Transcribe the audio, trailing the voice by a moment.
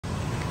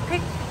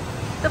pick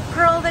the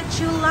pearl that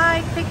you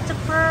like. Pick the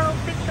pearl,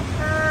 pick the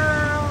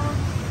pearl.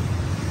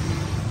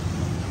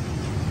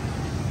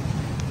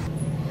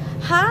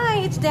 Hi,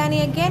 it's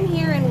Danny again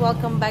here and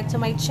welcome back to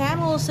my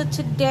channel. So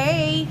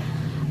today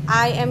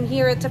I am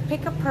here at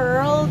Pick a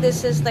Pearl.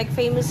 This is like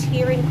famous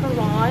here in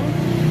Coron.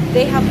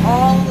 They have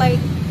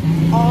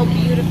all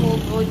beautiful,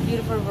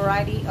 beautiful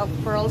variety of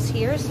pearls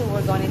here. So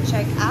we're going to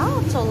check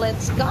out. So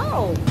let's go.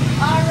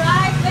 All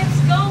right, let's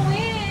go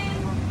in.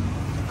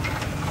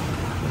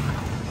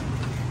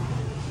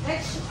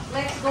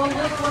 Let's go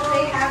look what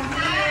they have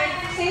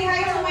here. Say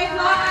hi to my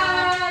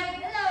vlog.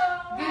 Hello.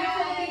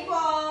 Beautiful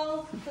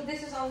people. So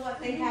this is all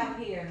what they have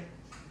here.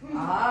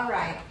 All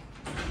right.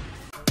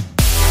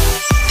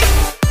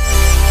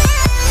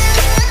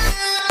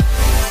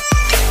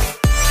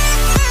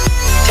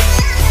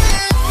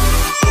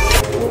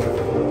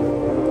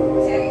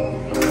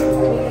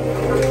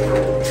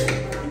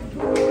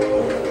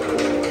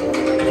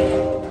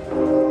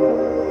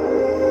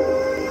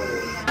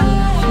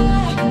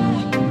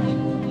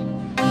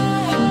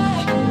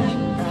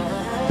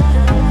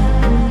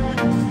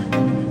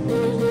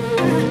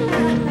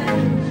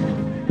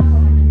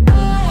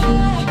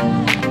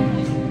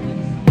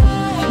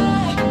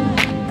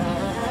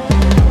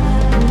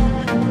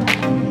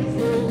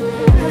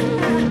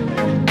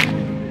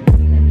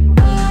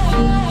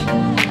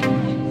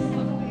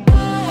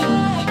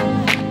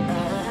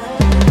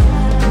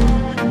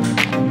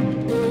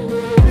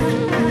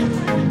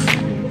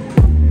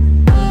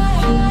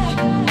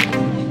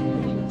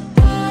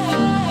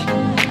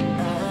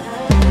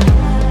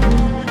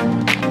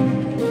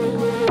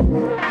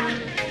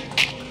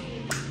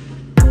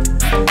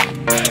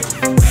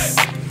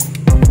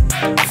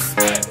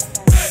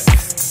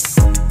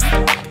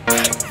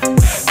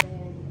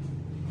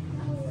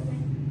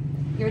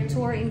 Your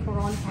tour in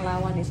Coron,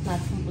 Palawan is not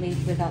complete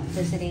without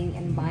visiting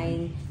and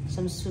buying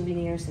some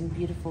souvenirs and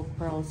beautiful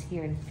pearls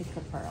here in Pick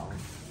a Pearl.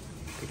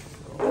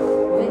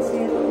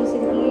 Visit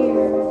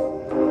here.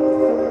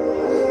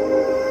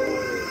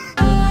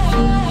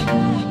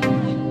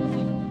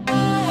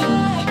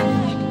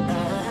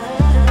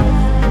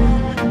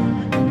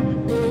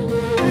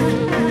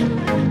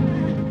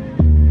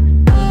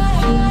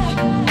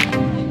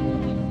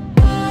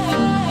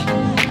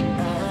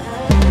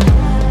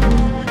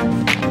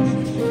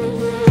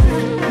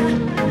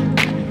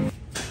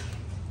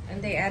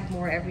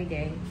 More every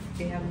day.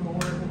 They have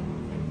more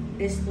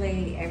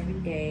display every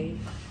day,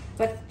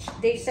 but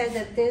they said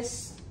that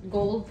this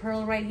gold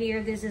pearl right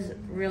here, this is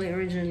really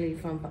originally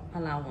from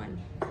Palawan.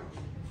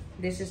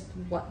 This is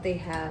what they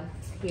have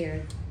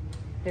here.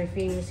 They're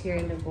famous here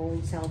in the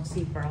gold South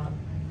Sea pearl.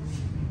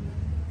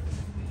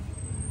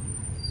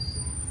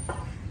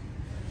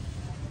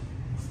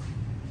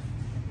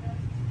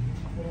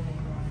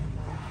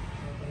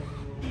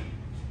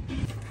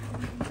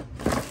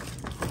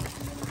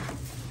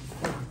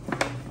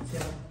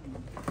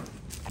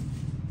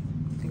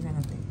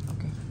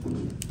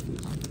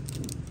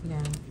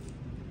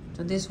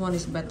 So this one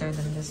is better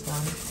than this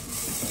one.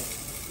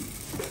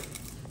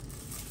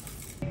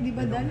 They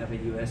don't have a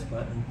US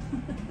button.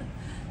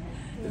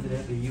 They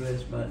have a US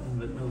button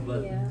but no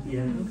button.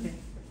 Yeah, okay.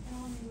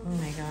 Oh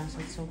my gosh,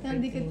 it's so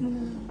pretty.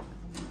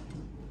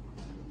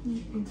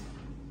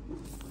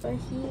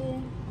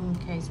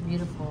 Okay, it's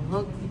beautiful.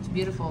 Look, it's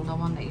beautiful. The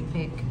one that you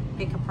pick.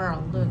 Pick a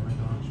pearl. Look. Oh my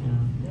gosh,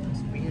 yeah.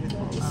 It's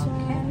beautiful.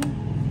 Okay.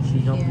 She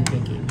helped me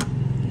pick it.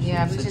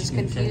 Yeah, which is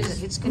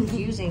confusing. It's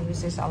confusing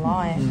because there's a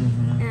lot.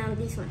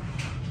 This one.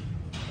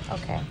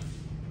 Okay.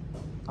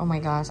 Oh my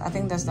gosh, I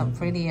think that's the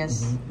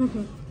prettiest.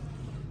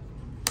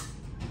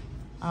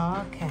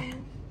 Okay.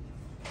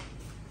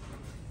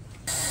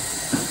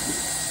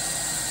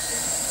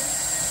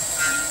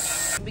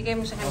 Bigay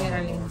mo sa kanya,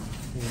 Darlene.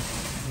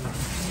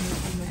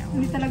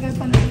 Hindi talaga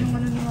panalo yung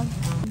ano naman.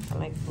 I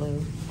like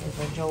blue.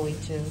 For Joey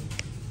too.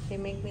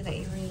 They make me the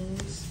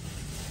earrings.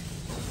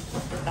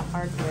 Put the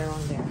hardware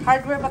on there.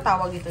 Hardware ba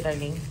tawag ito,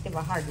 darling?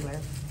 Diba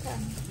hardware?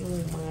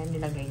 Yung mga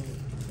nilagay niyo.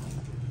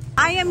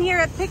 I am here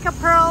at Pick a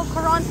Pearl,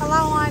 Coron,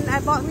 Palawan.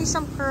 I bought me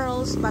some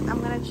pearls, but I'm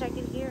gonna check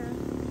it here.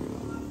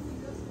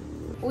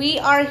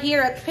 We are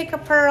here at Pick a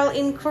Pearl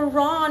in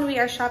Coron. We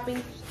are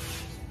shopping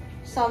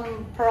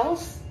some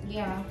pearls.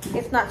 Yeah.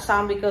 It's not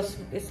some because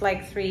it's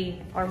like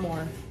 3 or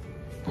more.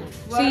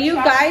 So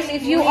you guys,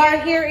 if you are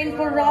here in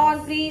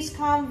Coron, please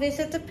come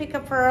visit the Pick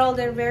a Pearl.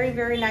 They're very,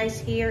 very nice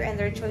here and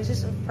their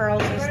choices of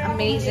pearls is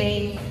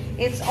amazing.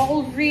 It's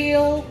all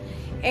real.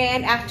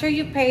 And after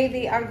you pay,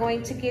 they are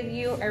going to give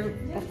you,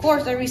 of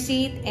course, a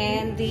receipt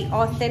and the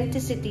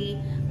authenticity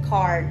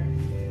card.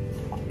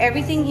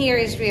 Everything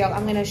here is real.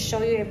 I'm going to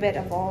show you a bit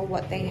of all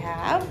what they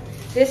have.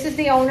 This is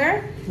the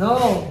owner.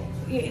 No.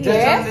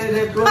 Yes.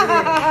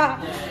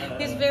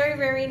 He's very,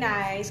 very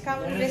nice.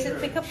 Come and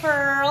visit Pick a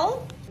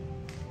Pearl.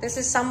 This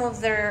is some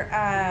of their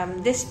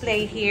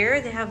display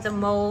here. They have the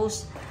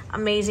most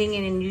amazing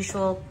and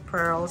unusual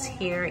pearls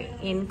here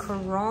in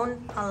Coron,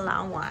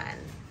 Palawan.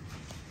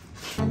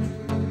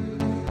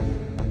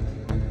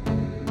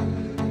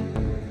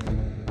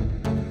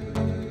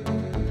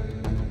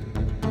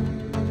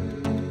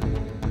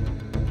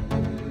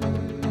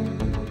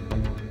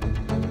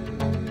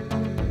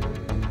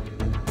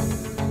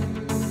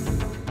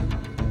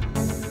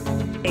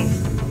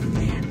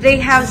 They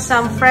have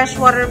some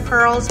freshwater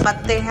pearls,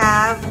 but they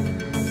have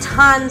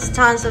tons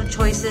of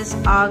choices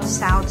of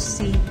South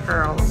Sea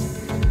pearls.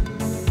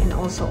 And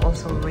also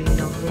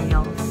real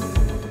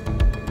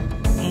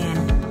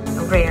and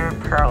rare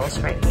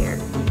pearls right here.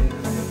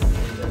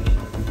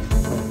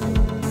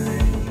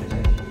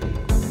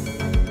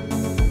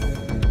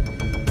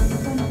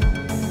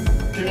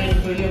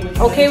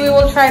 Okay, we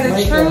will try the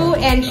true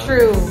and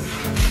true.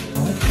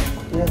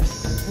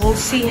 Yes. We'll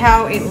see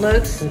how it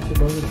looks.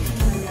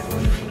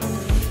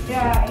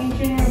 Yeah,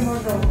 engineer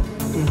model.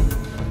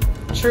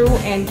 True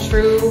and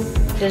true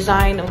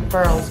design of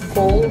pearls.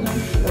 Gold.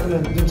 Okay,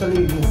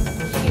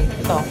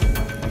 ito.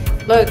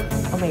 Look.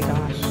 Oh my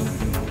gosh.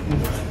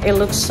 It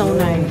looks so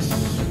nice.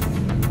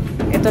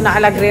 Ito na,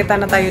 alagreta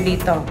na tayo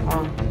dito.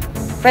 Oh.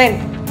 Friend,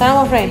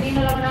 tama mo, friend.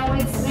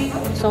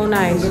 So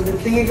nice.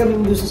 Tingin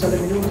kami doon sa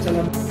salamin mo.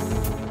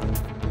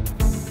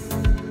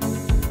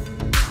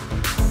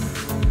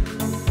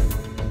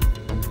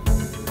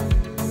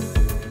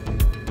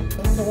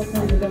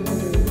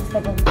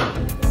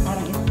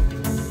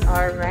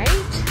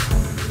 Alright.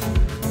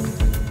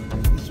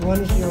 This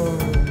one is your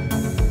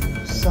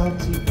South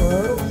Sea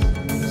pearl.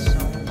 So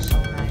nice.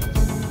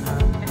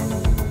 Okay.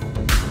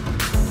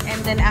 And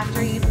then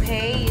after you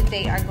pay,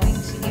 they are going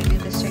to give you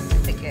the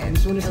certificate.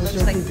 This one is it the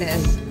looks like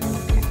certificate. this.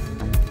 Okay.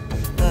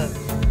 Look.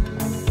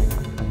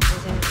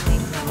 Isn't it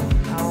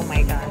amazing? Oh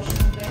my gosh.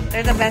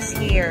 They're the best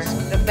here.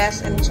 The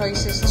best and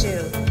choices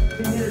too.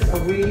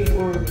 Away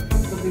or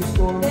something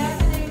store.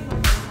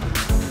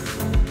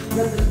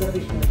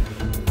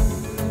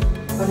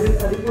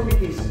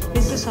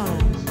 This is so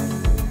nice.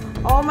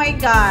 Oh my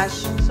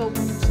gosh. So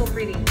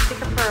pretty.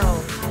 Take a pearl.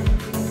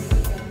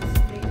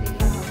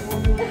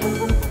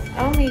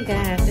 Oh my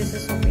god. This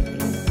is so pretty.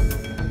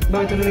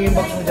 Bakit ito lang yung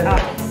box mo dyan?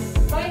 Alright,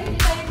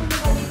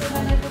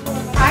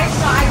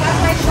 so I got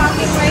my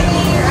shopping right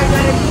here. I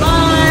got a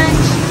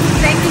lunch.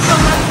 Thank you so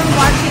much for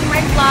watching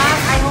my vlog.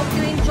 I hope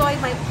you enjoyed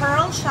my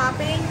pearl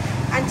shopping.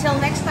 Until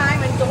next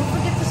time, and don't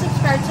forget to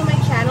subscribe to my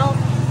channel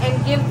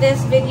and give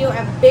this video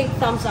a big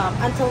thumbs up.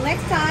 Until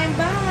next time,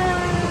 bye!